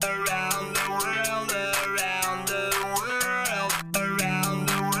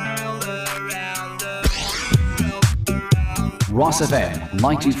RosFM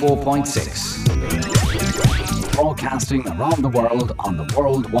 94.6. Broadcasting around the world on the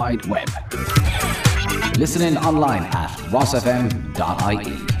World Wide Web. Listen in online at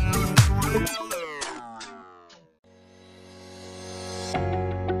RosFM.ie.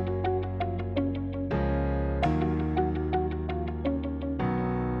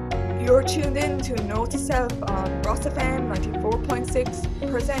 You're tuned in to Note to Self on RosFM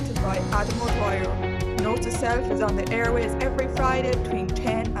 94.6, presented by Adam O'Dwyer. Note to Self is on the airways every Friday between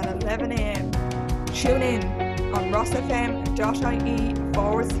 10 and 11 a.m. Tune in on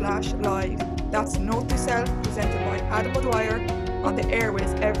RosFM.ie/live. That's Note to Self, presented by Adam O'Dwyer, on the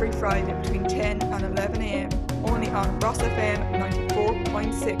airways every Friday between 10 and 11 a.m. Only on RosFM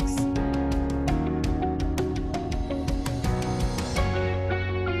 94.6.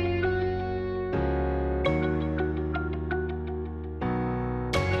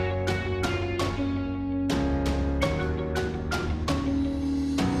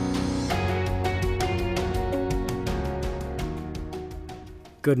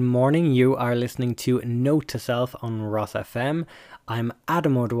 Good morning, you are listening to Note to Self on RosFM. I'm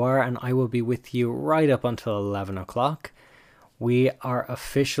Adam O'Dwyer and I will be with you right up until 11 o'clock. We are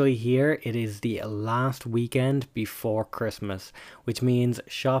officially here. It is the last weekend before Christmas, which means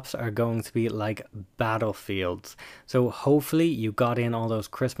shops are going to be like battlefields. So hopefully you got in all those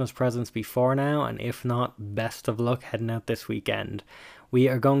Christmas presents before now, and if not, best of luck heading out this weekend. We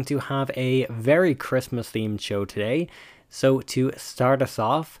are going to have a very Christmas themed show today. So to start us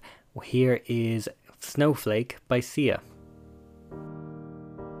off, here is Snowflake by Sia.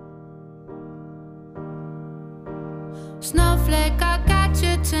 Snowflake, I got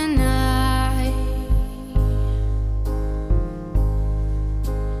you tonight.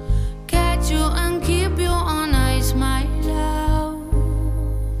 Catch you and keep you on ice, my love.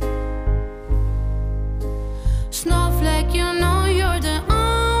 Snowflake, you know you're the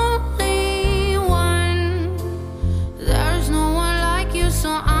only one. There's no one like you, so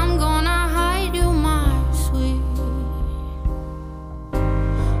I'm gonna hide you, my sweet.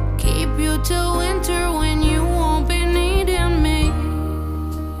 Keep you till winter when you won't be needing me.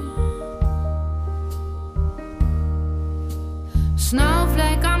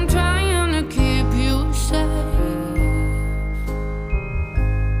 Snowflake, I'm trying to keep you safe.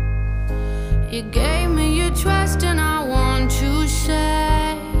 You gave me your trust and I want to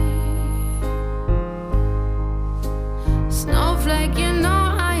say, Snowflake, you know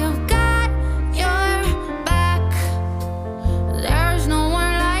I have got your back. There's no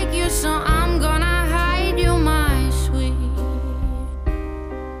one like you, so I'm gonna hide you, my sweet.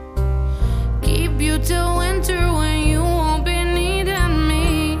 Keep you till winter when you won't be needing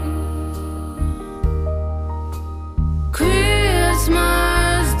me.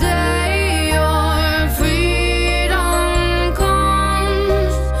 Christmas Day, your freedom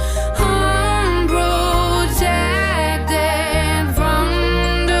comes unprotected from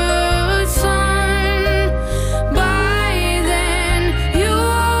the sun. By then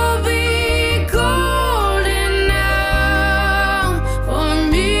you'll be cold enough for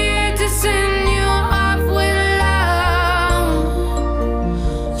me to send you off with love.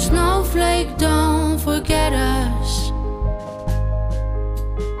 Snowflake, don't forget us.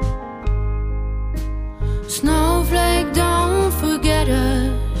 Snowflake, don't forget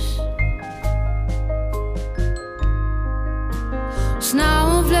us.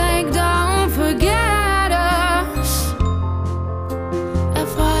 Snowflake, don't forget us.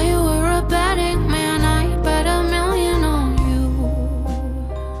 If I were a betting man, I'd bet $1,000,000 on you.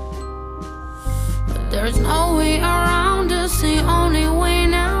 But there's no way around us, the only way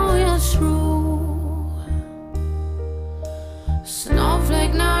now is through.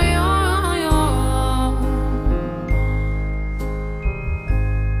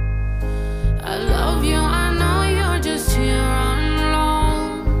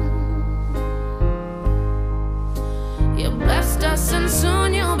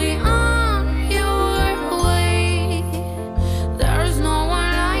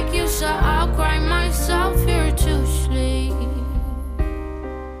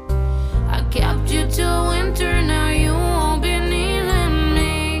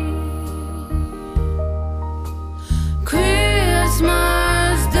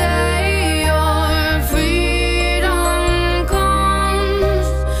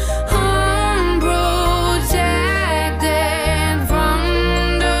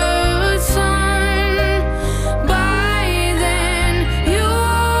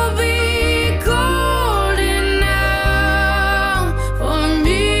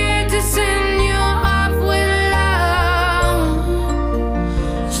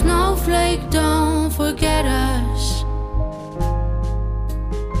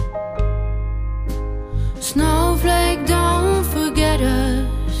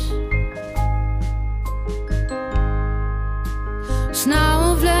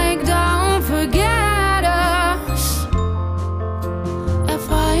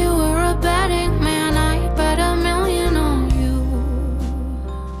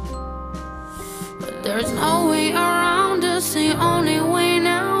 There's no way around us, the only way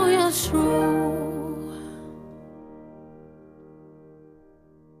now is through.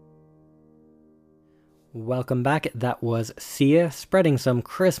 Welcome back. That was Sia spreading some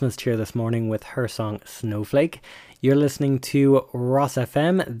Christmas cheer this morning with her song Snowflake. You're listening to Ross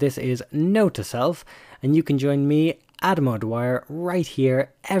FM. This is Note to Self, and you can join me, Adam O'Dwyer, right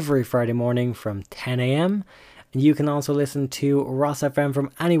here every Friday morning from 10 a.m. And you can also listen to Ross FM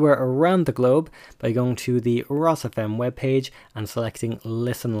from anywhere around the globe by going to the Ross FM webpage and selecting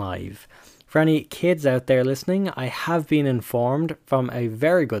Listen Live. For any kids out there listening, I have been informed from a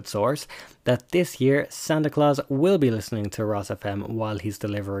very good source that this year Santa Claus will be listening to Ross FM while he's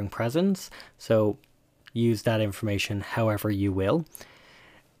delivering presents, so use that information however you will.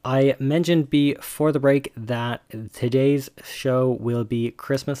 I mentioned before the break that today's show will be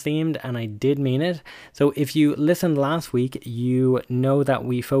Christmas themed, and I did mean it. So if you listened last week, you know that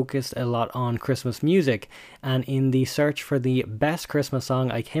we focused a lot on Christmas music, and in the search for the best Christmas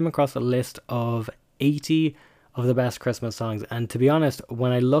song, I came across a list of 80 of the best Christmas songs. And to be honest,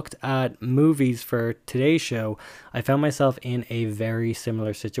 when I looked at movies for today's show, I found myself in a very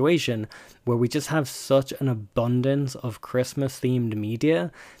similar situation where we just have such an abundance of Christmas themed media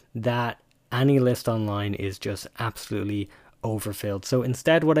that any list online is just absolutely overfilled. So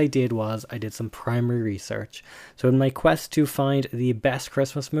instead what I did was I did some primary research. So in my quest to find the best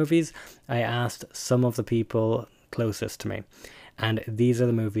Christmas movies, I asked some of the people closest to me, and these are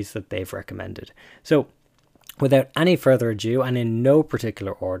the movies that they've recommended. So without any further ado, and in no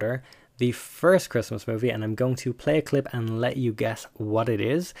particular order, the first Christmas movie, and I'm going to play a clip and let you guess what it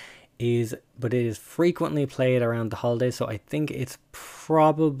is, but it is frequently played around the holidays, so I think it's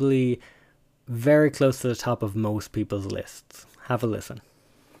probably very close to the top of most people's lists. Have a listen.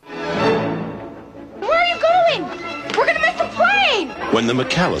 Where are you going? We're gonna miss the plane! When the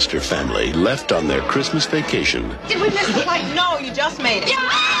McAllister family left on their Christmas vacation, Did we miss the plane? No, you just made it. Yeah!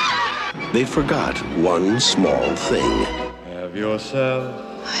 they forgot one small thing. Have yourself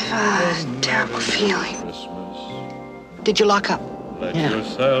I've a terrible feeling. Christmas. Did you lock up? Let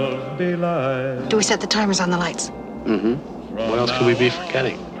yourself be light. Do we set the timers on the lights? What else could we be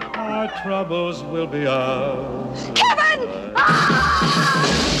forgetting? Our troubles will be ours. Kevin!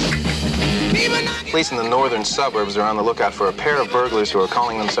 Police in the northern suburbs are on the lookout for a pair of burglars who are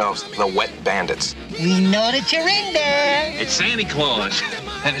calling themselves the Wet Bandits. We know that you're in there. It's Santa Claus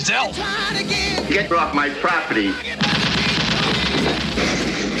and his elf. Get off my property.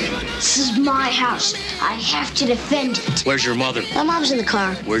 This is my house. I have to defend it. Where's your mother? My mom's in the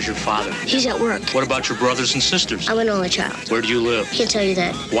car. Where's your father? He's at work. What about your brothers and sisters? I'm an only child. Where do you live? Can't tell you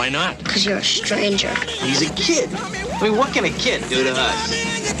that. Why not? Because you're a stranger. He's a kid. I mean, what can a kid do to us?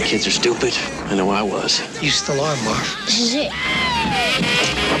 Kids are stupid. I know I was. You still are, Marv. This is it.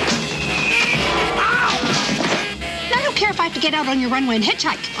 I don't care if I have to get out on your runway and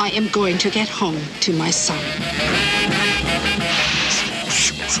hitchhike. I am going to get home to my son.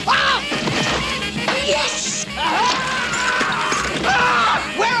 Yes!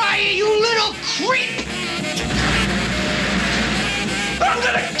 Where are you, you little creep? I'm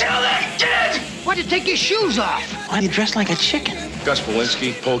gonna kill that kid! Why'd you take your shoes off? Why are you dressed like a chicken? Gus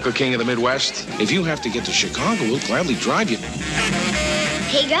Polinski, polka king of the Midwest. If you have to get to Chicago, we'll gladly drive you.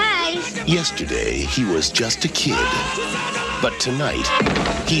 Hey, guys. Yesterday, he was just a kid. But tonight,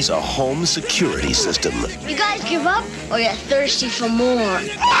 he's a home security system. You guys give up or you're thirsty for more?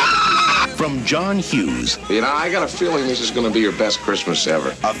 From John Hughes. You know, I got a feeling this is going to be your best Christmas ever.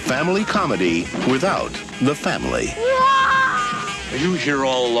 A family comedy without the family. Are you here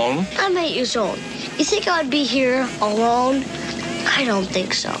all alone? I'm 8 years old. You think I'd be here alone? I don't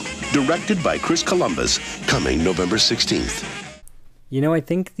think so. Directed by Chris Columbus, coming November 16th. You know, I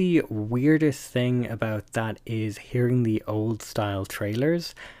think the weirdest thing about that is hearing the old style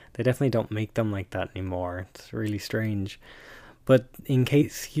trailers. They definitely don't make them like that anymore. It's really strange. But in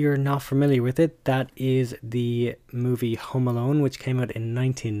case you're not familiar with it, that is the movie Home Alone, which came out in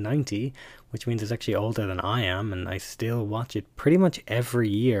 1990, which means it's actually older than I am, and I still watch it pretty much every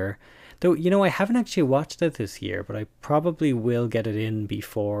year. Though, you know, I haven't actually watched it this year, but I probably will get it in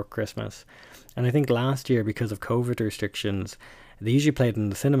before Christmas. And I think last year, because of COVID restrictions, they usually played in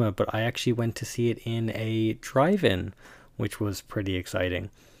the cinema, but I actually went to see it in a drive-in, which was pretty exciting.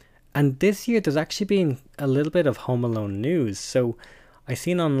 And this year, there's actually been a little bit of Home Alone news. So I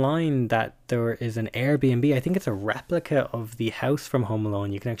seen online that there is an Airbnb. I think it's a replica of the house from Home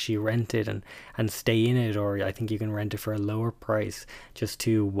Alone. You can actually rent it and stay in it, or I think you can rent it for a lower price just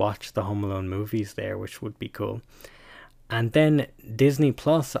to watch the Home Alone movies there, which would be cool. And then Disney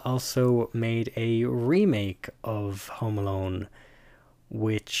Plus also made a remake of Home Alone,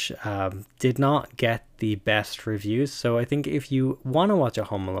 which did not get the best reviews. So I think if you want to watch a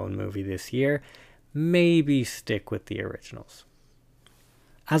Home Alone movie this year, maybe stick with the originals.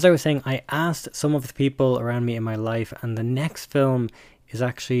 As I was saying, I asked some of the people around me in my life, and the next film is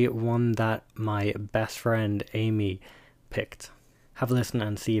actually one that my best friend Amy picked. Have a listen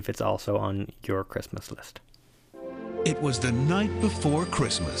and see if it's also on your Christmas list. It was the night before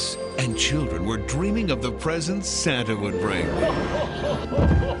Christmas, and children were dreaming of the presents Santa would bring.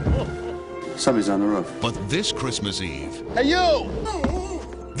 Somebody's on the roof. But this Christmas Eve, Hey, you!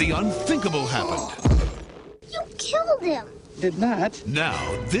 the unthinkable happened. You killed him. Did not. Now,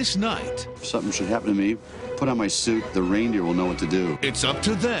 this night, If something should happen to me, put on my suit. The reindeer will know what to do. it's up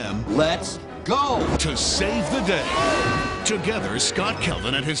to them Let's go! to save the day. Together, Scott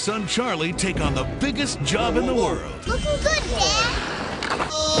Kelvin and his son Charlie take on the biggest job in the world. Looking good,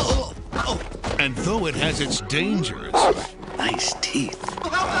 Dad. And though it has its dangers, Nice teeth.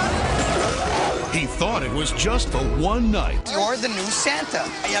 he thought it was just for one night. You're the new Santa.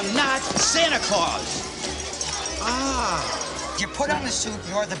 I am not Santa Claus. You put on the suit,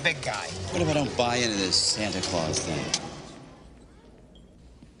 you're the big guy. What if I don't buy into this Santa Claus thing?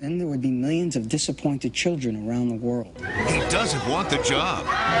 Then there would be millions of disappointed children around the world. He doesn't want the job,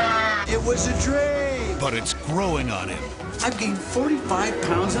 It was a dream. but it's growing on him. I've gained 45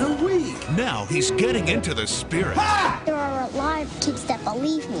 pounds in a week. Now he's getting into the spirit There are a lot of kids that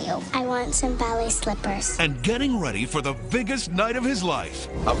believe me. I want some ballet slippers. and getting ready for the biggest night of his life.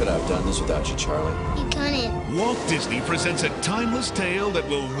 How could I have done this without you, Charlie? You couldn't. Walt Disney presents a timeless tale that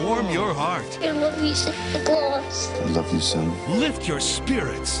will warm your heart, I love you, Santa Claus. I love you, son. lift your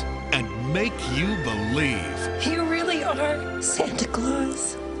spirits, and make you believe. You really are Santa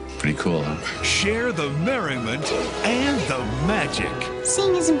Claus. Pretty cool, huh? Share the merriment and the magic.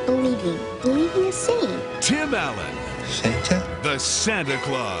 Seeing isn't believing. Believing is seeing. Tim Allen, Santa? the Santa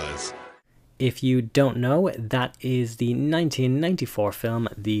Claus. If you don't know, that is the 1994 film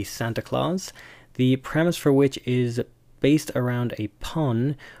The Santa Claus, the premise for which is based around a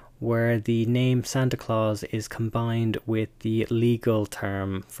pun where the name Santa Claus is combined with the legal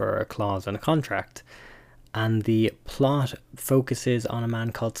term for a clause in a contract. And the plot focuses on a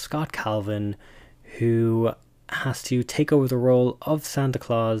man called Scott Calvin who has to take over the role of Santa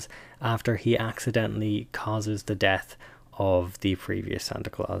Claus after he accidentally causes the death of the previous Santa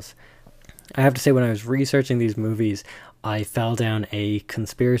Claus. I have to say, when I was researching these movies, I fell down a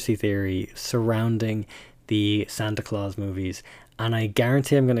conspiracy theory surrounding the Santa Claus movies, and I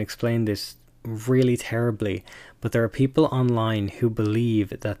guarantee I'm going to explain this really terribly, but there are people online who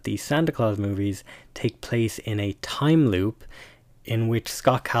believe that the Santa Claus movies take place in a time loop in which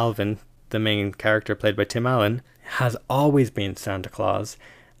Scott Calvin, the main character played by Tim Allen, has always been Santa Claus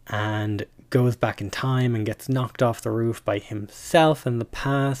and goes back in time and gets knocked off the roof by himself in the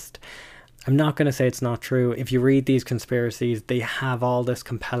past. I'm not going to say it's not true. If you read these conspiracies, they have all this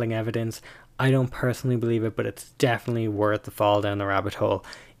compelling evidence. I don't personally believe it, but it's definitely worth the fall down the rabbit hole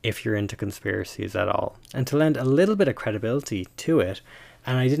if you're into conspiracies at all. And to lend a little bit of credibility to it,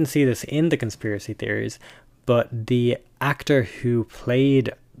 and I didn't see this in the conspiracy theories, but the actor who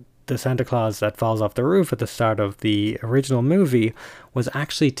played the Santa Claus that falls off the roof at the start of the original movie was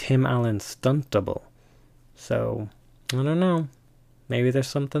actually Tim Allen's stunt double. So, I don't know. Maybe there's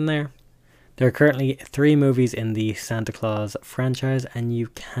something there. There are currently 3 movies in the Santa Claus franchise, and you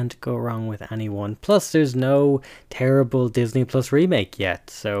can't go wrong with any one. Plus, there's no terrible Disney Plus remake yet,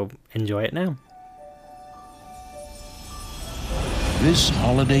 so enjoy it now. This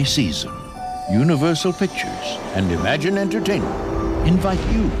holiday season, Universal Pictures and Imagine Entertainment invite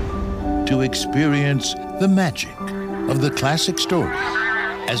you to experience the magic of the classic story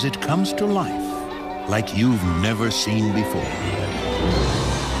as it comes to life like you've never seen before.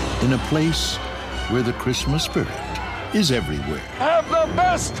 In a place where the Christmas spirit is everywhere. Have the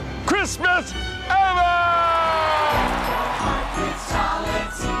best Christmas ever!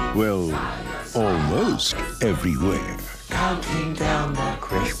 Well, almost everywhere. Counting down the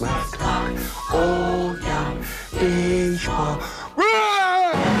Christmas clock. Oh, young baseball.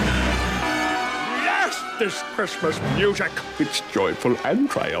 Yes, this Christmas music. It's joyful and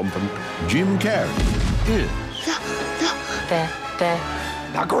triumphant. Jim Carrey is The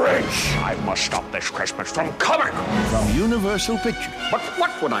Grinch! I must stop this Christmas from coming! from Universal Pictures But what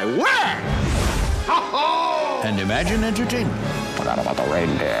would I wear? Ho-ho! and Imagine Entertainment. Forgot about the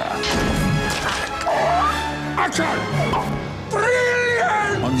reindeer. Action!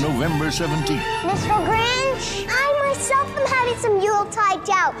 Brilliant! On November 17th. Mr. Grinch, I Stop them having some Yuletide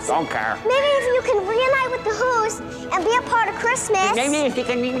doubts. Don't care. Maybe if you can reunite with the Who's and be a part of Christmas. Maybe if you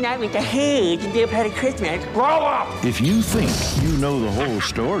can reunite with the Who's and be a part of Christmas. Grow up! If you think you know the whole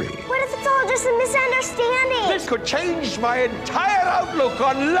story, What if it's all just a misunderstanding? This could change my entire outlook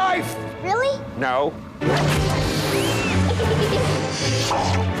on life! Really? No.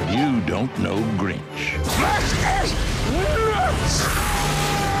 you don't know Grinch. This is nuts!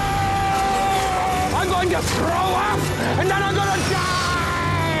 I'm going to throw up, and then I'm going to die!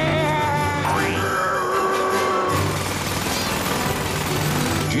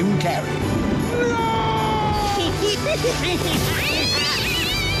 Jim Carrey.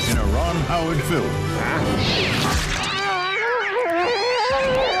 In a Ron Howard film.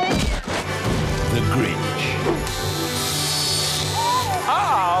 The Grinch.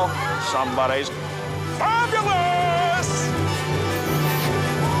 Uh-oh, somebody's fabulous!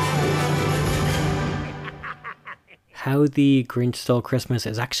 How the Grinch Stole Christmas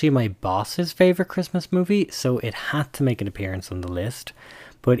is actually my boss's favourite Christmas movie, so it had to make an appearance on the list.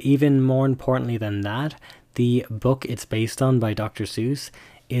 But even more importantly than that, the book it's based on by Dr. Seuss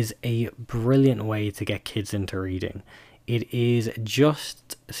is a brilliant way to get kids into reading. It is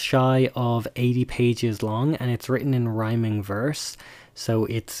just shy of 80 pages long and it's written in rhyming verse, so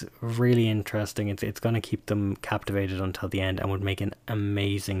it's really interesting. It's going to keep them captivated until the end and would make an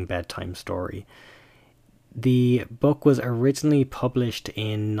amazing bedtime story. The book was originally published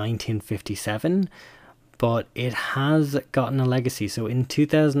in 1957, but it has gotten a legacy. So in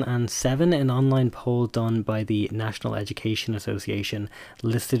 2007, an online poll done by the National Education Association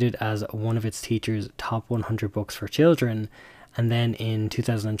listed it as one of its teachers' top 100 books for children. And then in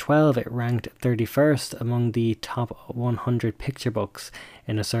 2012, it ranked 31st among the top 100 picture books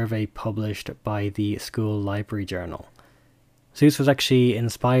in a survey published by the School Library Journal. Seuss was actually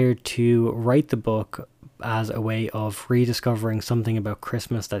inspired to write the book as a way of rediscovering something about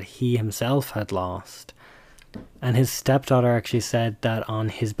Christmas that he himself had lost. And his stepdaughter actually said that on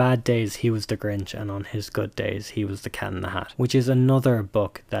his bad days he was the Grinch and on his good days he was the Cat in the Hat, which is another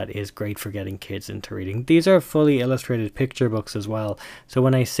book that is great for getting kids into reading. These are fully illustrated picture books as well, so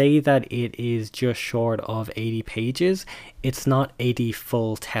when I say that it is just short of 80 pages, it's not 80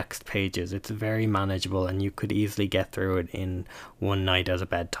 full text pages. It's very manageable and you could easily get through it in one night as a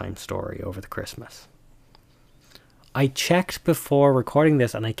bedtime story over the Christmas. I checked before recording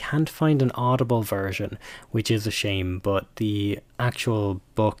this and I can't find an Audible version, which is a shame, but the actual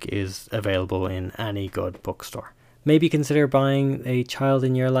book is available in any good bookstore. Maybe consider buying a child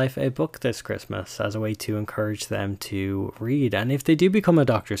in your life a book this Christmas as a way to encourage them to read. And if they do become a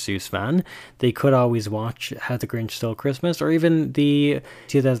Dr. Seuss fan, they could always watch How the Grinch Stole Christmas or even the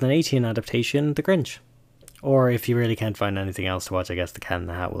 2018 adaptation, The Grinch. Or if you really can't find anything else to watch, I guess The Cat in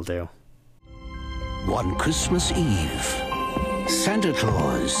the Hat will do. One Christmas Eve, Santa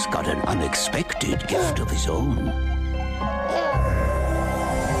Claus got an unexpected gift of his own.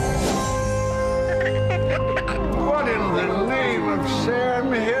 What in the name of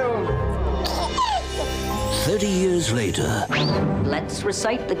Sam Hill? 30 years later... Let's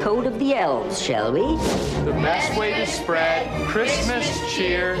recite the code of the elves, shall we? The best way to spread Christmas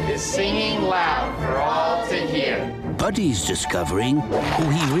cheer is singing loud for all to hear. Buddy's discovering who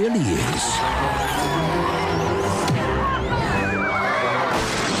he really is.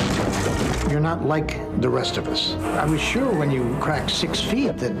 You're not like the rest of us. I was sure when you cracked 6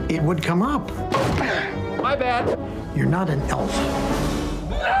 feet that it would come up. My bad. You're not an elf.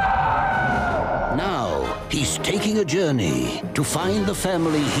 Now, he's taking a journey to find the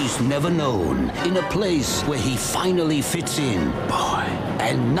family he's never known in a place where he finally fits in. Boy.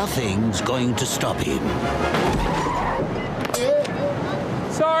 And nothing's going to stop him.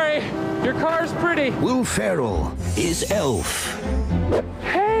 Sorry, your car's pretty. Will Ferrell is Elf.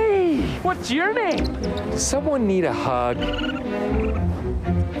 Hey, what's your name? Someone need a hug?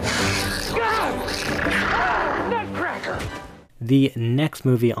 Nutcracker! The next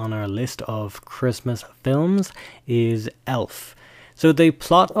movie on our list of Christmas films is Elf. So the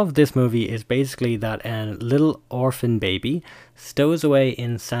plot of this movie is basically that a little orphan baby stows away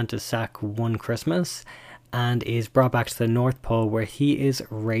in Santa's sack one Christmas and is brought back to the North Pole where he is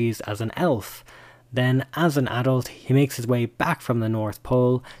raised as an elf. Then as an adult, he makes his way back from the North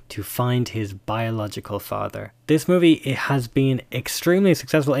Pole to find his biological father. This movie, it has been extremely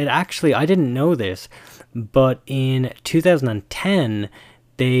successful. It actually, I didn't know this, but in 2010,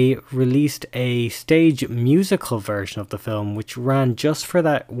 they released a stage musical version of the film, which ran just for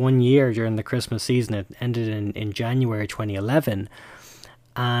that 1 year during the Christmas season. It ended in January 2011.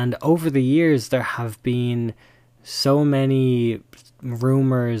 And over the years, there have been so many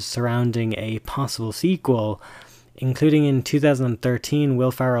rumors surrounding a possible sequel, including in 2013,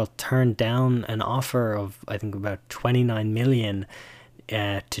 Will Ferrell turned down an offer of, I think, about 29 million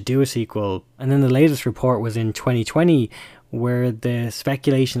to do a sequel. And then the latest report was in 2020, where the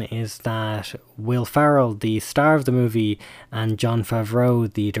speculation is that Will Ferrell, the star of the movie, and Jon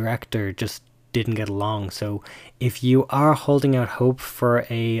Favreau, the director, just didn't get along. So if you are holding out hope for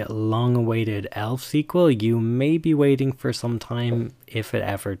a long-awaited Elf sequel, you may be waiting for some time if it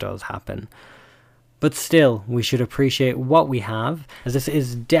ever does happen. But still, we should appreciate what we have, as this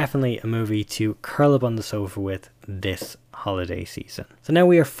is definitely a movie to curl up on the sofa with this holiday season. So now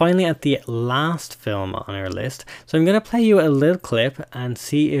we are finally at the last film on our list. So I'm going to play you a little clip and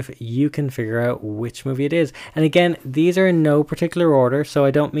see if you can figure out which movie it is. And again, these are in no particular order, so I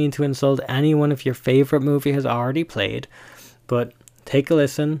don't mean to insult anyone if your favorite movie has already played. But take a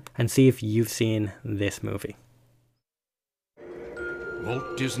listen and see if you've seen this movie.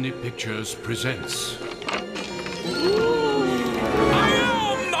 Walt Disney Pictures presents... I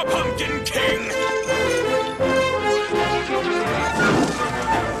am the Pumpkin King!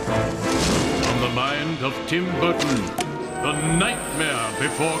 From the mind of Tim Burton, The Nightmare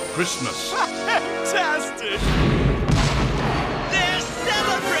Before Christmas. Fantastic! They're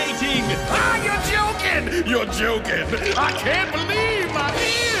celebrating! Ah, you're joking! You're joking! I can't believe my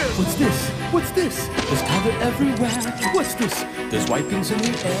ears! What's this? What's this? There's powder everywhere. What's this? There's wipings in the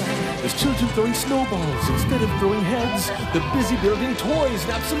air. There's children throwing snowballs instead of throwing heads. They're busy building toys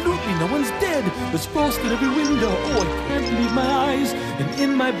and absolutely no one's dead. There's frost in every window. Oh, I can't believe my eyes. And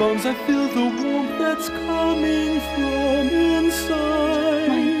in my bones I feel the warmth that's coming from inside.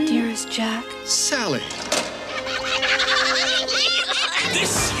 My dearest Jack. Sally.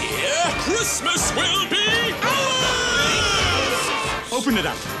 This year, Christmas will be ours! Open it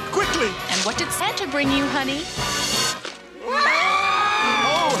up, quickly! And what did Santa bring you, honey?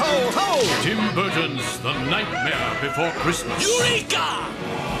 Ho, ho, ho! Tim Burton's The Nightmare Before Christmas. Eureka!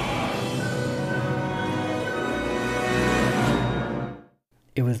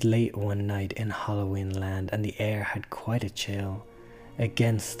 It was late one night in Halloween land, and the air had quite a chill.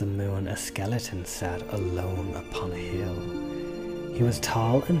 Against the moon a skeleton sat alone upon a hill. He was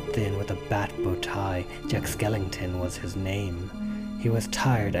tall and thin with a bat bow tie. Jack Skellington was his name. He was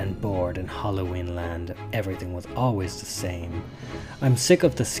tired and bored in Halloween land. Everything was always the same. I'm sick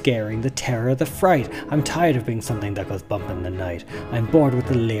of the scaring, the terror, the fright. I'm tired of being something that goes bump in the night. I'm bored with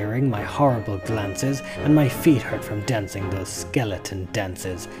the leering, my horrible glances, and my feet hurt from dancing those skeleton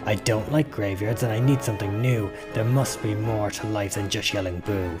dances. I don't like graveyards and I need something new. There must be more to life than just yelling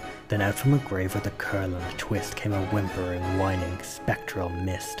boo. Then out from a grave with a curl and a twist came a whimpering, whining, spectral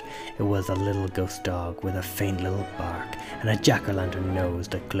mist. It was a little ghost dog with a faint little bark, and a jack-o'-lantern nose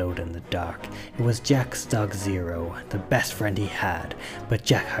that glowed in the dark. It was Jack's dog Zero, the best friend he had, but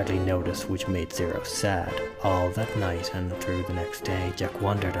Jack hardly noticed, which made Zero sad. All that night and through the next day, Jack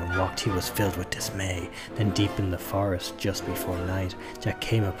wandered and walked. He was filled with dismay. Then deep in the forest, just before night, Jack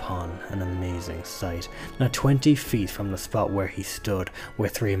came upon an amazing sight. Not 20 feet from the spot where he stood were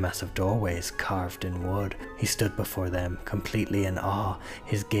 3 massive doorways carved in wood. He stood before them, completely in awe,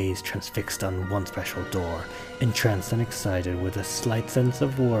 his gaze transfixed on one special door. Entranced and excited with a slight sense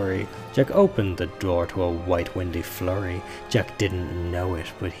of worry, Jack opened the door to a white windy flurry. Jack didn't know it,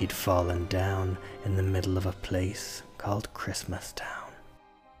 but he'd fallen down in the middle of a place called Christmas Town.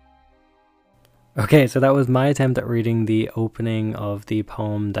 Okay, so that was my attempt at reading the opening of the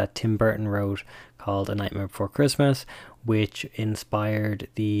poem that Tim Burton wrote called A Nightmare Before Christmas, which inspired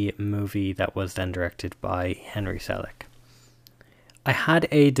the movie that was then directed by Henry Selick. I had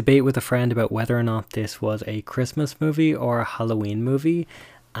a debate with a friend about whether or not this was a Christmas movie or a Halloween movie,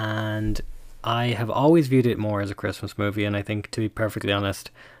 and I have always viewed it more as a Christmas movie, and I think, to be perfectly honest,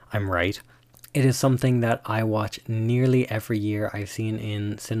 I'm right. It is something that I watch nearly every year. I've seen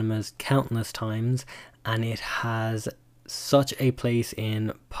in cinemas countless times, and it has such a place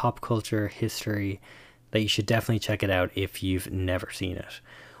in pop culture history that you should definitely check it out if you've never seen it.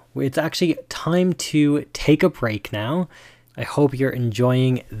 It's actually time to take a break now. I hope you're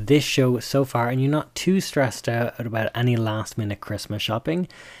enjoying this show so far and you're not too stressed out about any last minute Christmas shopping.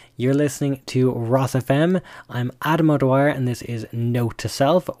 You're listening to RosFM. I'm Adam O'Dwyer and this is Note to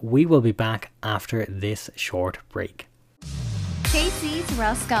Self. We will be back after this short break. Casey's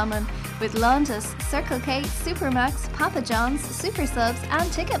Roscommon with Londis, Circle K, Supermax, Papa John's, Super Subs and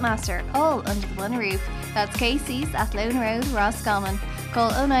Ticketmaster, all under the one roof. That's Casey's at Lone Road, Roscommon.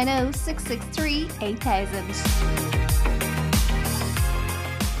 Call 090 663 8000.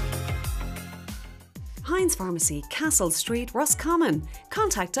 Heinz Pharmacy, Castle Street, Roscommon.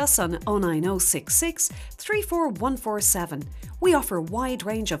 Contact us on 09066 34147. We offer a wide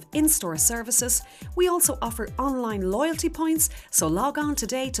range of in-store services. We also offer online loyalty points, so log on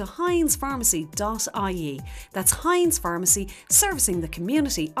today to HeinzPharmacy.ie. That's Heinz Pharmacy, servicing the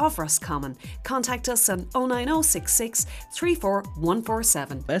community of Roscommon. Contact us on 09066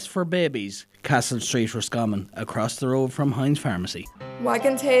 34147. Best for Babies, Castle Street, Roscommon, across the road from Heinz Pharmacy.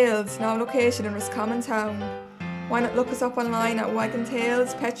 Wagon Tails, now location in Roscommon Town. Why not look us up online at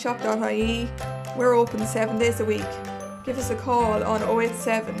wagontailspetshop.ie. We're open 7 days a week. Give us a call on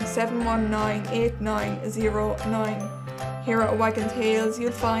 087 719 8909. Here at Wagon Tails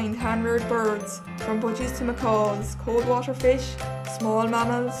you'll find hand-reared birds, from budgies to macaws, cold water fish, small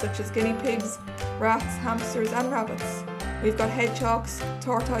mammals such as guinea pigs, rats, hamsters and rabbits. We've got hedgehogs,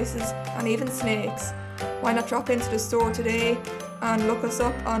 tortoises and even snakes. Why not drop into the store today and look us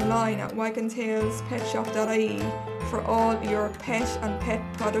up online at wagontailspetshop.ie for all your pet and pet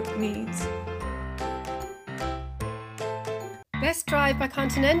product needs. Best Drive by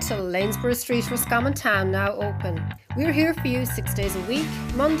Continental, Lanesborough Street, Roscommon Town, now open. We're here for you 6 days a week,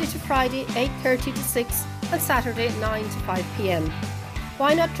 Monday to Friday 8:30 to 6 and Saturday 9 to 5 p.m.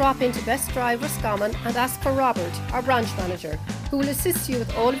 Why not drop into Best Drive Roscommon and ask for Robert, our branch manager, who will assist you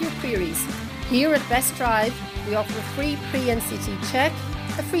with all of your queries. Here at Best Drive, we offer a free pre-NCT check,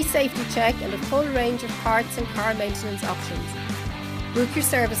 a free safety check and a full range of parts and car maintenance options. Book your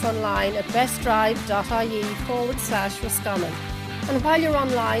service online at bestdrive.ie/Roscommon. And while you're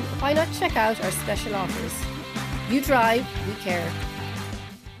online, why not check out our special offers? You drive, we care.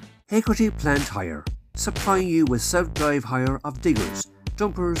 Heckerty Plant Hire, supplying you with self-drive hire of diggers,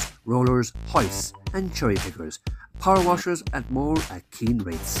 dumpers, rollers, hoists and cherry pickers, power washers and more at keen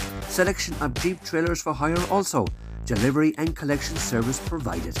rates. Selection of Jeep trailers for hire also. Delivery and collection service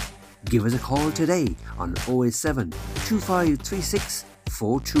provided. Give us a call today on 087 2536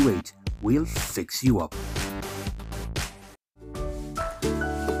 428. We'll fix you up.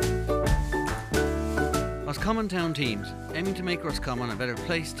 Roscommon Town teams, aiming to make Roscommon a better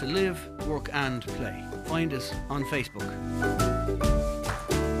place to live, work and play. Find us on Facebook.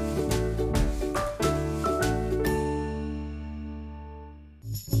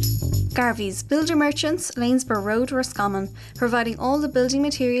 Garvey's Builder Merchants, Lanesborough Road, Roscommon, providing all the building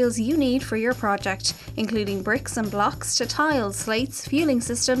materials you need for your project, including bricks and blocks to tiles, slates, fueling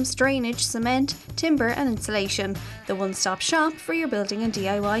systems, drainage, cement, timber and insulation. The one-stop shop for your building and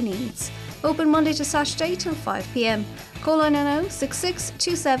DIY needs. Open Monday to Saturday till 5 p.m. Call 090 66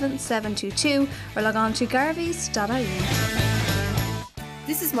 27 722 or log on to garveys.ie.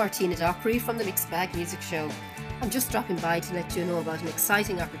 This is Martina Dockery from the Mixed Bag Music Show. I'm just dropping by to let you know about an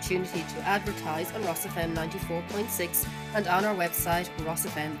exciting opportunity to advertise on RosFM 94.6 and on our website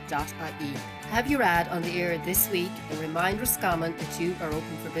RosFM.ie. Have your ad on the air this week and remind Roscommon that you are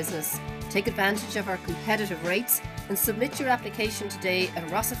open for business. Take advantage of our competitive rates and submit your application today at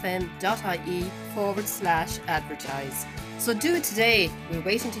rosfm.ie/advertise. So do it today. We're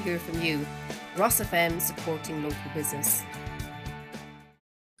waiting to hear from you. RosFM, supporting local business.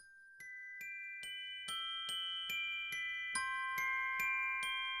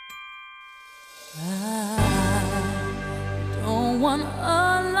 I don't want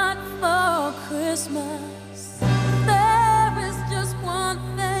a lot for Christmas. There is just one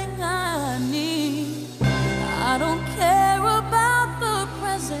thing I need. I don't care about the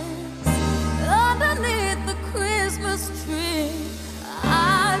presents underneath the Christmas tree.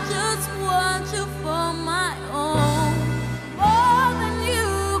 I just want you for my own, more than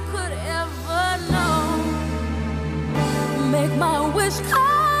you could ever know. Make my wish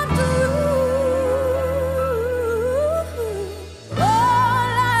come true. About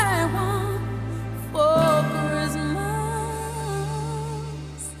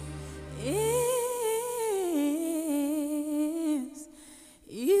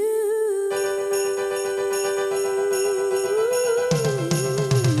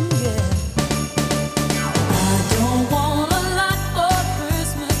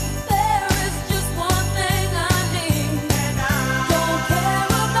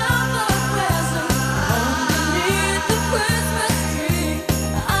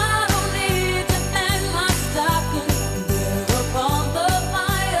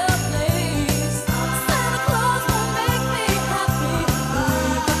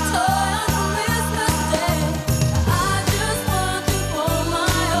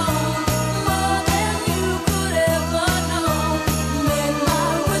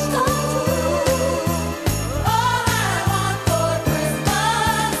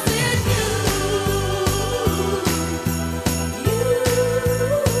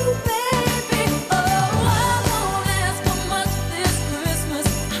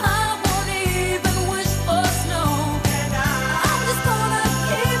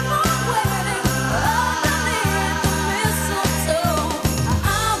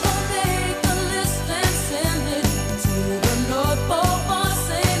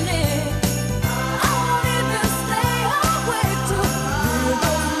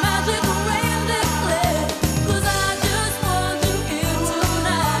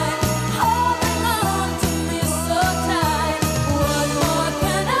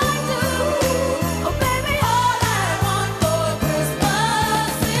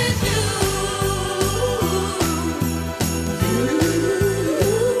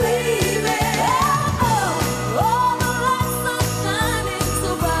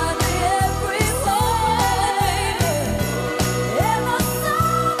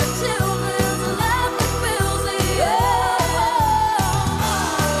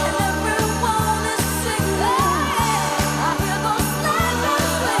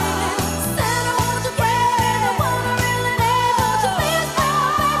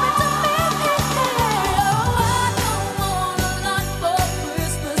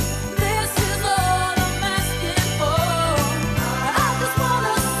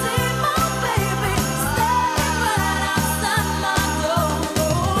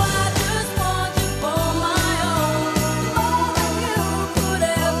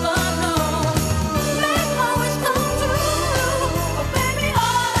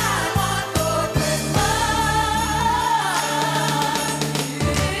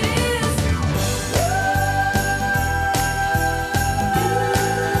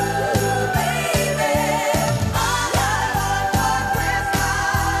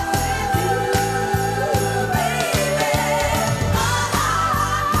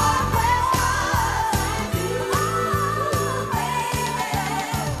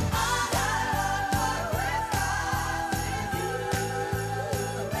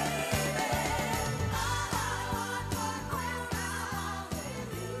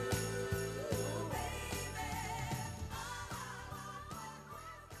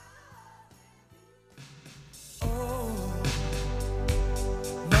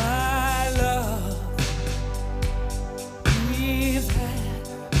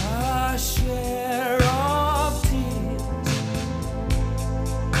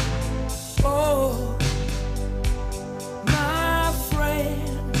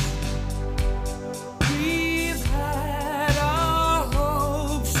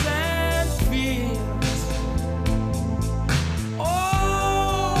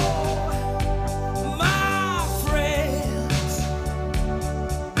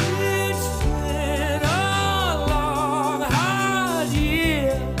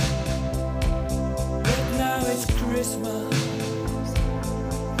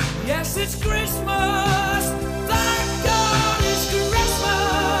it's Christmas. Thank God it's Christmas.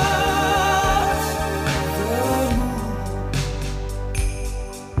 The moon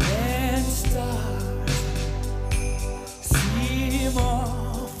and stars seem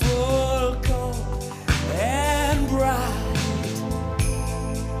awful cold and bright.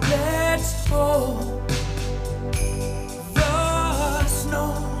 Let's hope the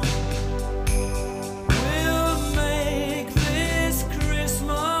snow will make this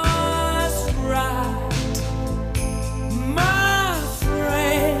Christmas bright. My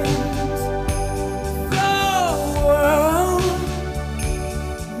friends, the world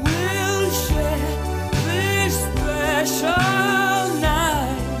will share this special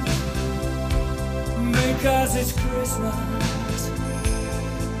night because it's Christmas.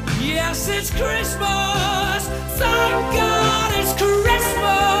 Yes, it's Christmas. Thank God it's Christmas.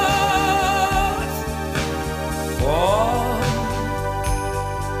 For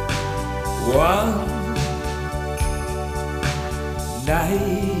one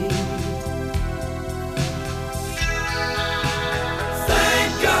night.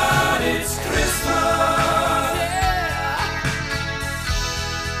 Thank God it's Christmas. Yeah.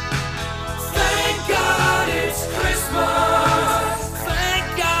 Thank God it's Christmas. Thank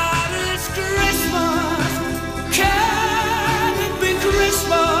God it's Christmas. Can it be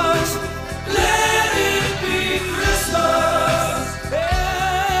Christmas? Let it be Christmas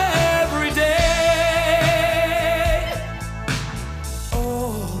every day.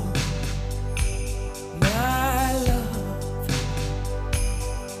 Oh, my love,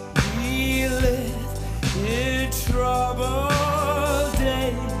 we live in troubled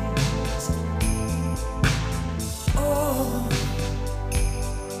days. Oh,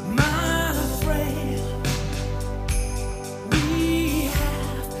 my friend, we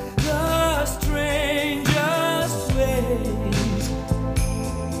have the strangest ways.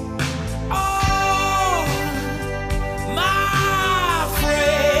 Oh, my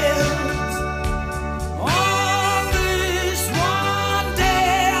friends, on this one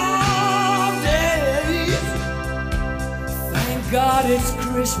day of days, thank God it's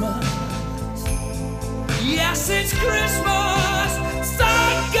Christmas. Yes, it's Christmas.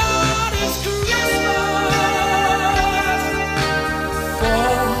 Thank God it's Christmas. For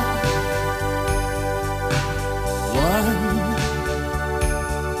one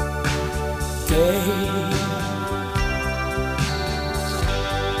day.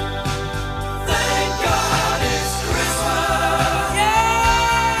 Thank God it's Christmas.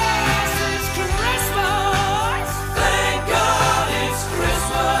 Yes, it's Christmas. Thank God it's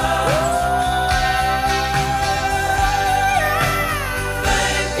Christmas.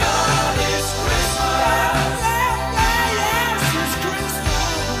 Thank God it's Christmas. Yes, it's Christmas.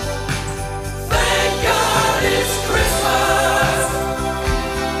 Thank God it's Christmas.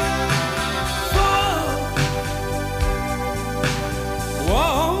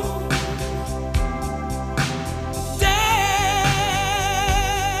 Whoa.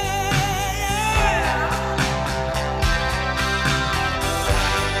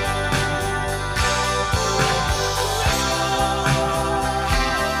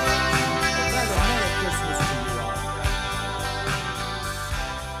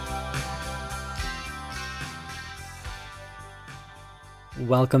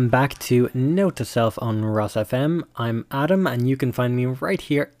 Welcome back to Note to Self on Ross FM. I'm Adam, and you can find me right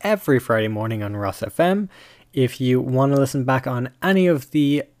here every Friday morning on Ross FM. If you want to listen back on any of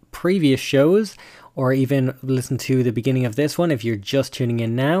the previous shows, or even listen to the beginning of this one, if you're just tuning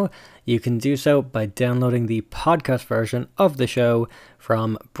in now, you can do so by downloading the podcast version of the show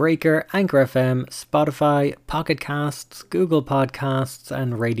from Breaker, Anchor FM, Spotify, Pocket Casts, Google Podcasts,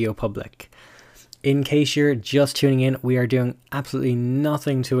 and Radio Public. In case you're just tuning in, we are doing absolutely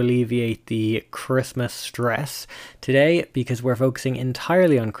nothing to alleviate the Christmas stress today because we're focusing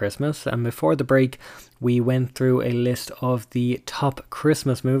entirely on Christmas. And before the break, we went through a list of the top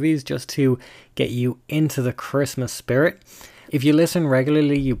Christmas movies just to get you into the Christmas spirit. If you listen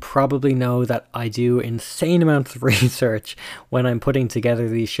regularly, you probably know that I do insane amounts of research when I'm putting together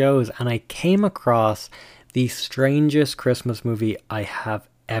these shows, and I came across the strangest Christmas movie I have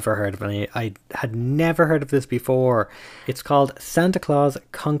ever heard of, and I had never heard of this before. It's called Santa Claus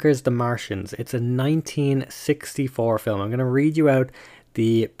Conquers the Martians. It's a 1964 film. I'm going to read you out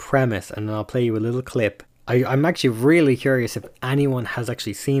the premise and I'll play you a little clip. I'm actually really curious if anyone has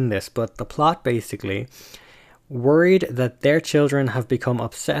actually seen this, but the plot basically: worried that their children have become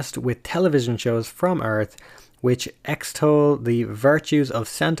obsessed with television shows from Earth which extol the virtues of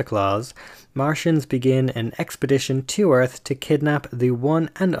Santa Claus, Martians begin an expedition to Earth to kidnap the one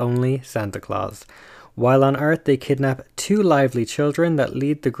and only Santa Claus. While on Earth, they kidnap 2 lively children that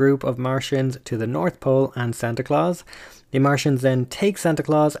lead the group of Martians to the North Pole and Santa Claus. The Martians then take Santa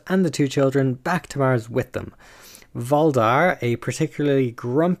Claus and the 2 children back to Mars with them. Voldar, a particularly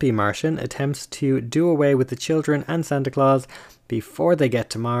grumpy Martian, attempts to do away with the children and Santa Claus before they get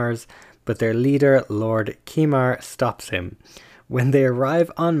to Mars, but their leader, Lord Kimar, stops him. When they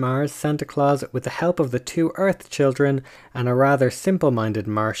arrive on Mars, Santa Claus, with the help of the 2 Earth children and a rather simple-minded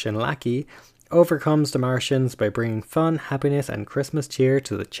Martian lackey, overcomes the Martians by bringing fun, happiness and Christmas cheer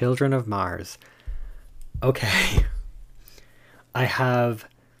to the children of Mars. Okay. I have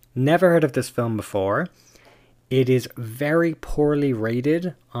never heard of this film before. It is very poorly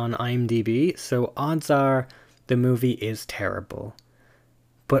rated on IMDb, so odds are the movie is terrible.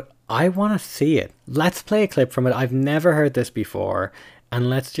 But I want to see it. Let's play a clip from it. I've never heard this before, and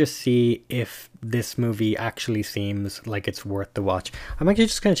let's just see if this movie actually seems like it's worth the watch. I'm actually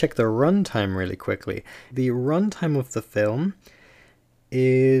just going to check the runtime really quickly. The runtime of the film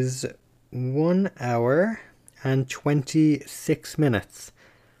is 1 hour and 26 minutes.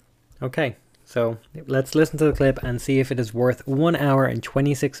 Okay, so let's listen to the clip and see if it is worth 1 hour and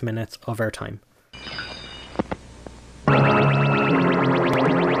 26 minutes of our time.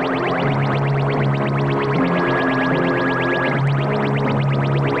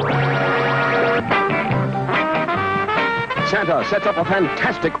 Santa sets up a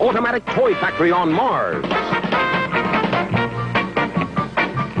fantastic automatic toy factory on Mars.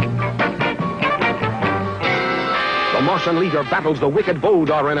 The Martian leader battles the wicked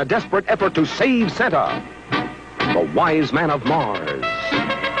Voldar in a desperate effort to save Santa, the wise man of Mars.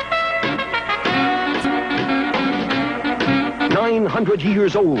 900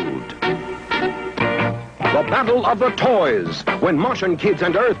 years old. The Battle of the Toys, when Martian kids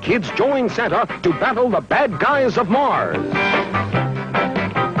and Earth kids join Santa to battle the bad guys of Mars.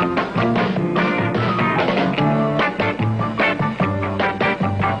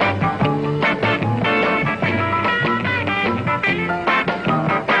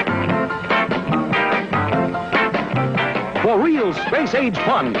 For real space-age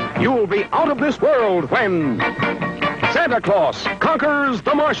fun, you'll be out of this world when Santa Claus conquers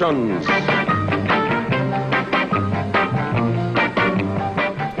the Martians.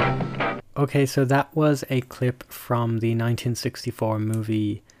 Okay, so that was a clip from the 1964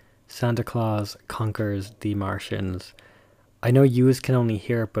 movie Santa Claus Conquers the Martians. I know yous can only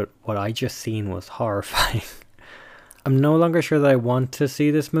hear it, but what I just seen was horrifying. I'm no longer sure that I want to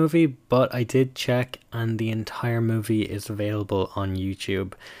see this movie, but I did check and the entire movie is available on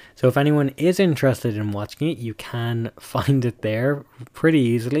YouTube. So if anyone is interested in watching it, you can find it there pretty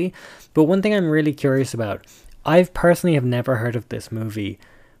easily. But one thing I'm really curious about, I've personally have never heard of this movie,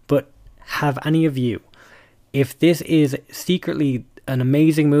 but have any of you? If this is secretly an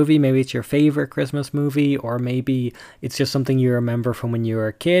amazing movie, maybe it's your favorite Christmas movie, or maybe it's just something you remember from when you were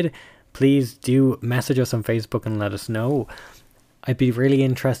a kid, please do message us on Facebook and let us know. I'd be really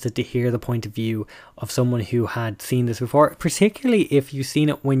interested to hear the point of view of someone who had seen this before, particularly if you've seen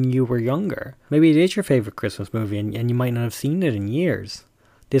it when you were younger. Maybe it is your favorite Christmas movie and you might not have seen it in years.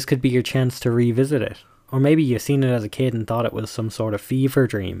 This could be your chance to revisit it. Or maybe you've seen it as a kid and thought it was some sort of fever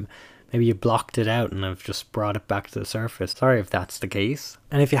dream. Maybe you blocked it out and have just brought it back to the surface. Sorry if that's the case.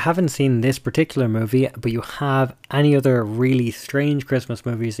 And if you haven't seen this particular movie, but you have any other really strange Christmas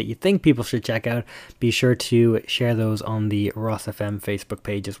movies that you think people should check out, be sure to share those on the RosFM Facebook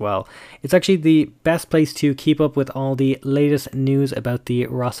page as well. It's actually the best place to keep up with all the latest news about the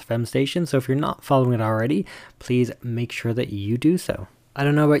RosFM station. So if you're not following it already, please make sure that you do so. I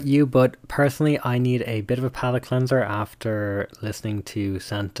don't know about you, but personally I need a bit of a palate cleanser after listening to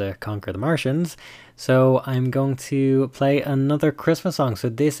Santa Conquer the Martians. So I'm going to play another Christmas song. So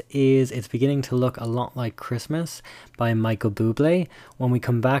this is It's Beginning to Look a Lot Like Christmas by Michael Bublé. When we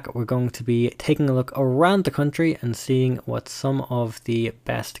come back, we're going to be taking a look around the country and seeing what some of the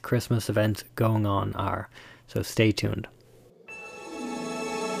best Christmas events going on are. So stay tuned.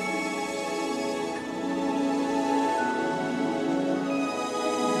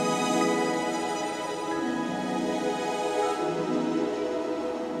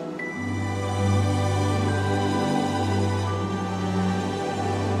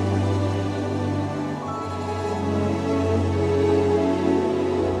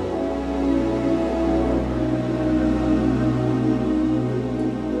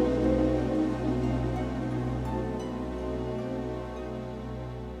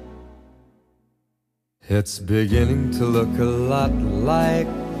 It's beginning to look a lot like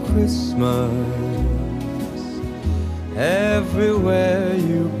Christmas everywhere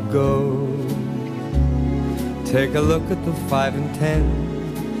you go. Take a look at the 5 and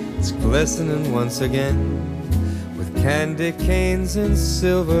 10 It's glistening once again with candy canes and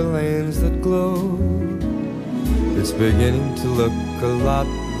silver lanes that glow. It's beginning to look a lot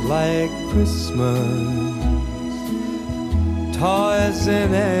like Christmas. Toys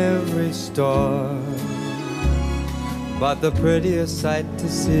in every store, but the prettiest sight to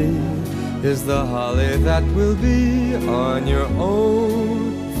see is the holly that will be on your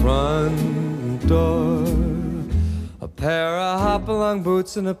own front door. A pair of hop-along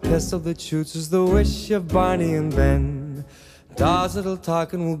boots and a pistol that shoots is the wish of Barney and Ben. Dolls that'll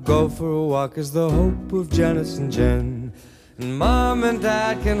talk and will go for a walk is the hope of Janice and Jen. And Mom and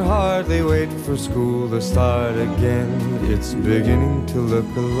Dad can hardly wait for school to start again. It's beginning to look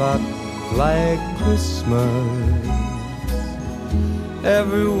a lot like Christmas.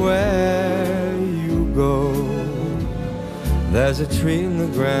 Everywhere you go, there's a tree in the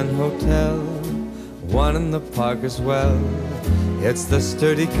Grand Hotel, one in the park as well. It's the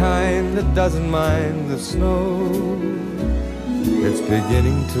sturdy kind that doesn't mind the snow. It's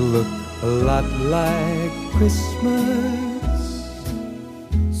beginning to look a lot like Christmas.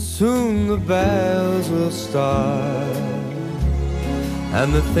 Soon the bells will start,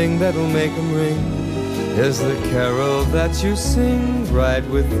 and the thing that'll make them ring is the carol that you sing right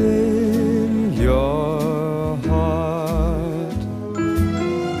within your heart.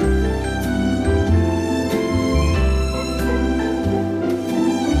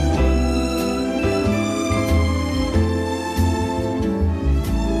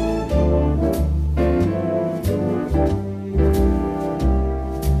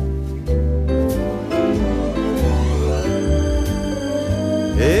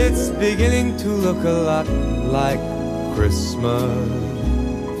 It's beginning to look a lot like Christmas.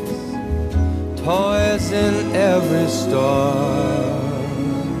 Toys in every store,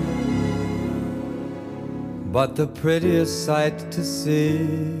 but the prettiest sight to see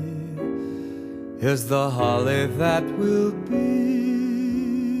is the holly that will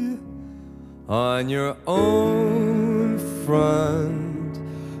be on your own front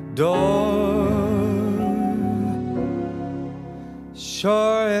door.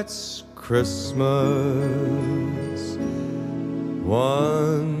 Sure, it's Christmas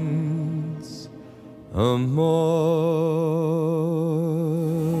once more.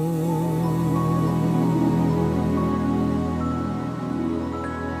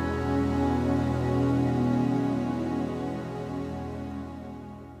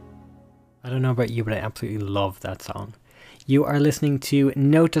 I don't know about you, but I absolutely love that song. You are listening to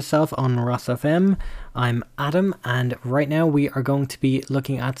Note to Self on RosFM. I'm Adam, and right now we are going to be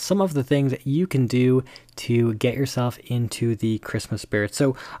looking at some of the things that you can do to get yourself into the Christmas spirit.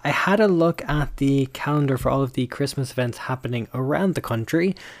 So I had a look at the calendar for all of the Christmas events happening around the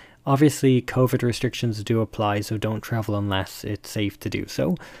country. Obviously, COVID restrictions do apply, so don't travel unless it's safe to do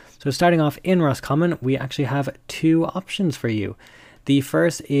so. So starting off in Roscommon, we actually have two options for you. The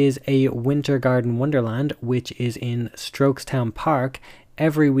first is a Winter Garden Wonderland, which is in Strokestown Park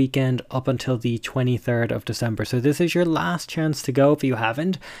every weekend up until the 23rd of December. So this is your last chance to go if you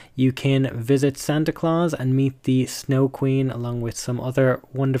haven't. You can visit Santa Claus and meet the Snow Queen along with some other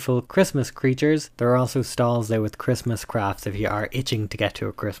wonderful Christmas creatures. There are also stalls there with Christmas crafts if you are itching to get to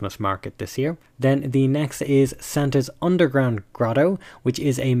a Christmas market this year. Then the next is Santa's Underground Grotto, which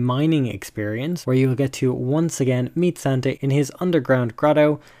is a mining experience where you'll get to once again meet Santa in his underground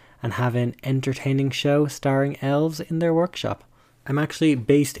grotto and have an entertaining show starring elves in their workshop. I'm actually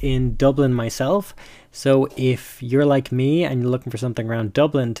based in Dublin myself, so if you're like me and you're looking for something around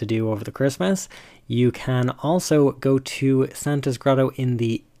Dublin to do over the Christmas, you can also go to Santa's Grotto in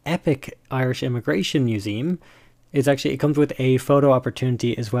the Epic Irish Immigration Museum. It comes with a photo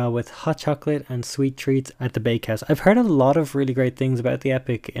opportunity as well with hot chocolate and sweet treats at the bakehouse. I've heard a lot of really great things about the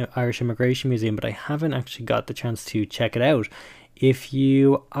Epic Irish Immigration Museum, but I haven't actually got the chance to check it out. If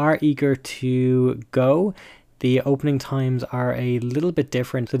you are eager to go, the opening times are a little bit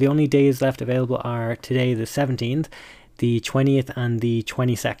different. So the only days left available are today, the 17th, the 20th and the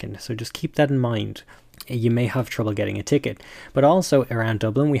 22nd. So just keep that in mind. You may have trouble getting a ticket. But also around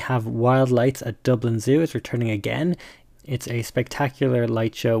Dublin, we have Wild Lights at Dublin Zoo. It's returning again. It's a spectacular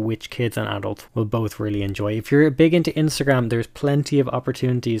light show which kids and adults will both really enjoy. If you're big into Instagram, there's plenty of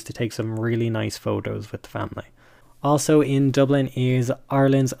opportunities to take some really nice photos with the family. Also in Dublin is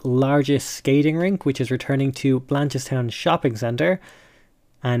Ireland's largest skating rink, which is returning to Blanchardstown Shopping Centre,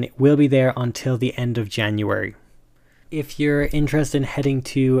 and it will be there until the end of January. If you're interested in heading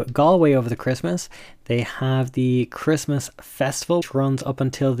to Galway over the Christmas, they have the Christmas Festival, which runs up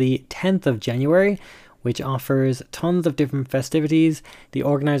until the 10th of January, which offers tons of different festivities. The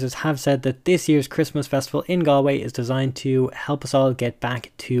organisers have said that this year's Christmas festival in Galway is designed to help us all get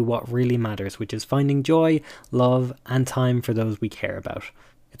back to what really matters, which is finding joy, love and time for those we care about.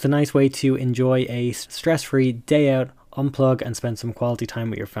 It's a nice way to enjoy a stress-free day out, unplug and spend some quality time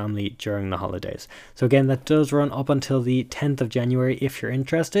with your family during the holidays. So again, that does run up until the 10th of January if you're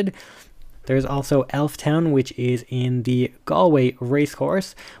interested. There's also Elftown, which is in the Galway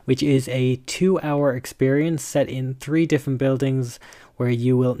Racecourse, which is a 2-hour experience set in 3 different buildings where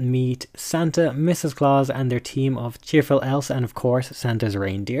you will meet Santa, Mrs. Claus and their team of cheerful elves and of course Santa's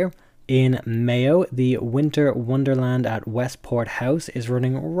reindeer. In Mayo, the Winter Wonderland at Westport House is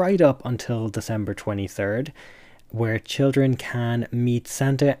running right up until December 23rd, where children can meet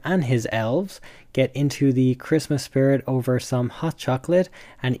Santa and his elves, get into the Christmas spirit over some hot chocolate,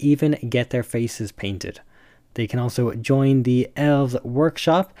 and even get their faces painted. They can also join the Elves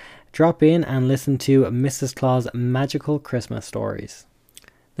Workshop, drop in and listen to Mrs. Claus' magical Christmas stories.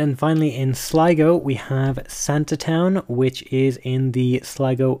 Then finally in Sligo we have Santatown, which is in the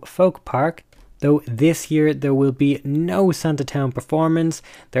Sligo Folk Park. Though this year there will be no Santatown performance,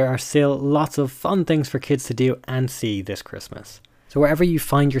 there are still lots of fun things for kids to do and see this Christmas. So wherever you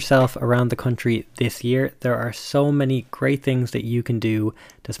find yourself around the country this year, there are so many great things that you can do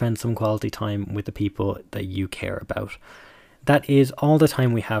to spend some quality time with the people that you care about. That is all the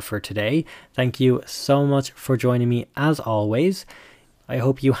time we have for today. Thank you so much for joining me as always. I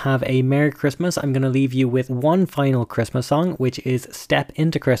hope you have a Merry Christmas. I'm going to leave you with one final Christmas song, which is Step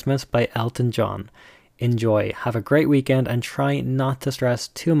Into Christmas by Elton John. Enjoy, have a great weekend, and try not to stress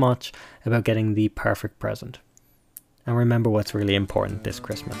too much about getting the perfect present. And remember what's really important this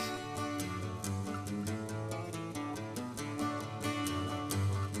Christmas.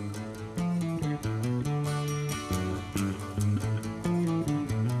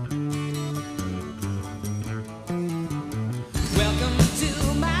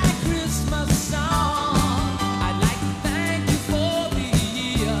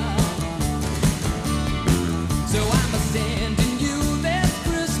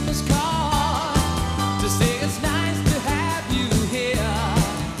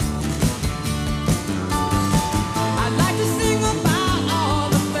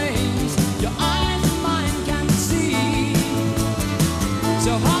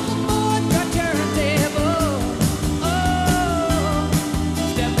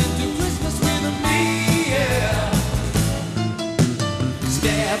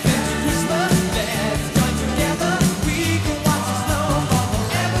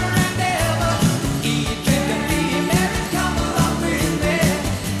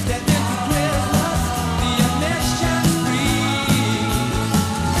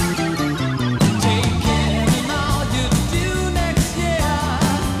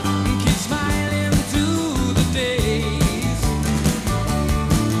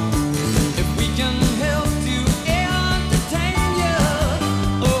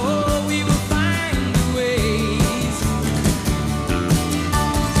 Oh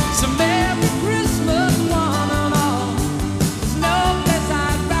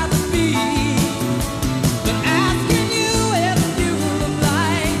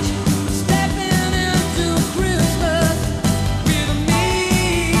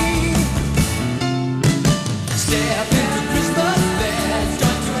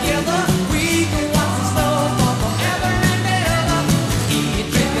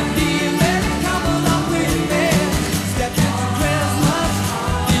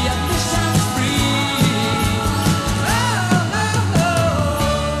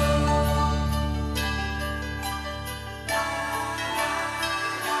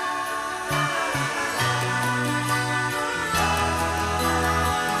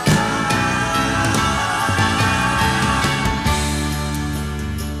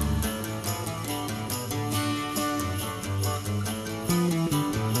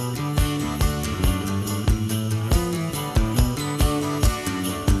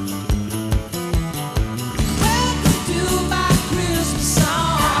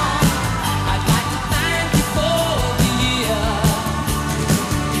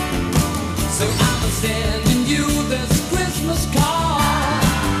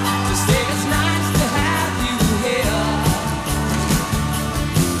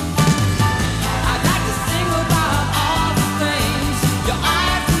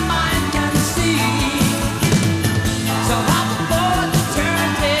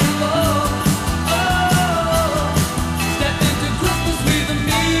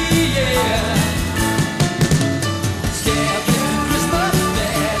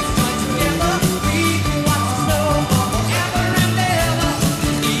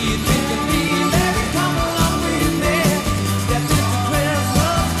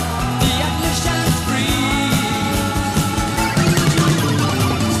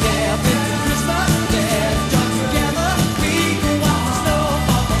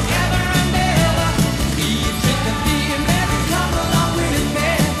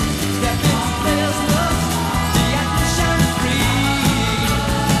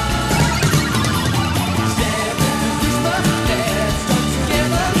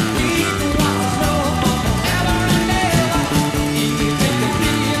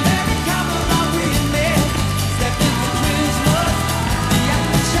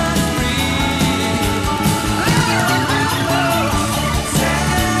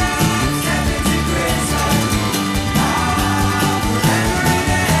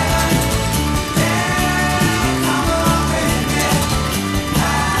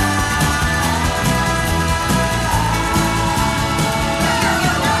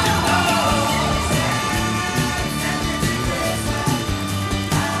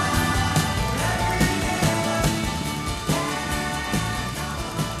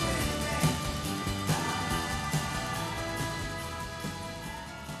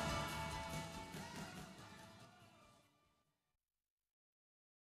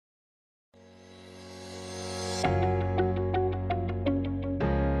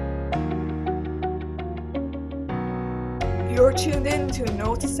You're tuned in to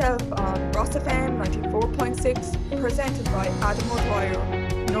Note to Self on RosFM 94.6, presented by Adam O'Dwyer.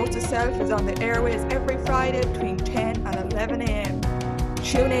 Note to Self is on the airways every Friday between 10 and 11 a.m.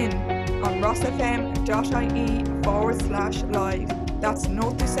 Tune in on RosFM.ie/live. That's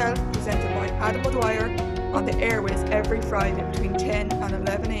Note to Self, presented by Adam O'Dwyer, on the airways every Friday between 10 and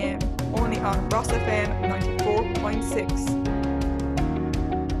 11 a.m. only on RosFM 94.6.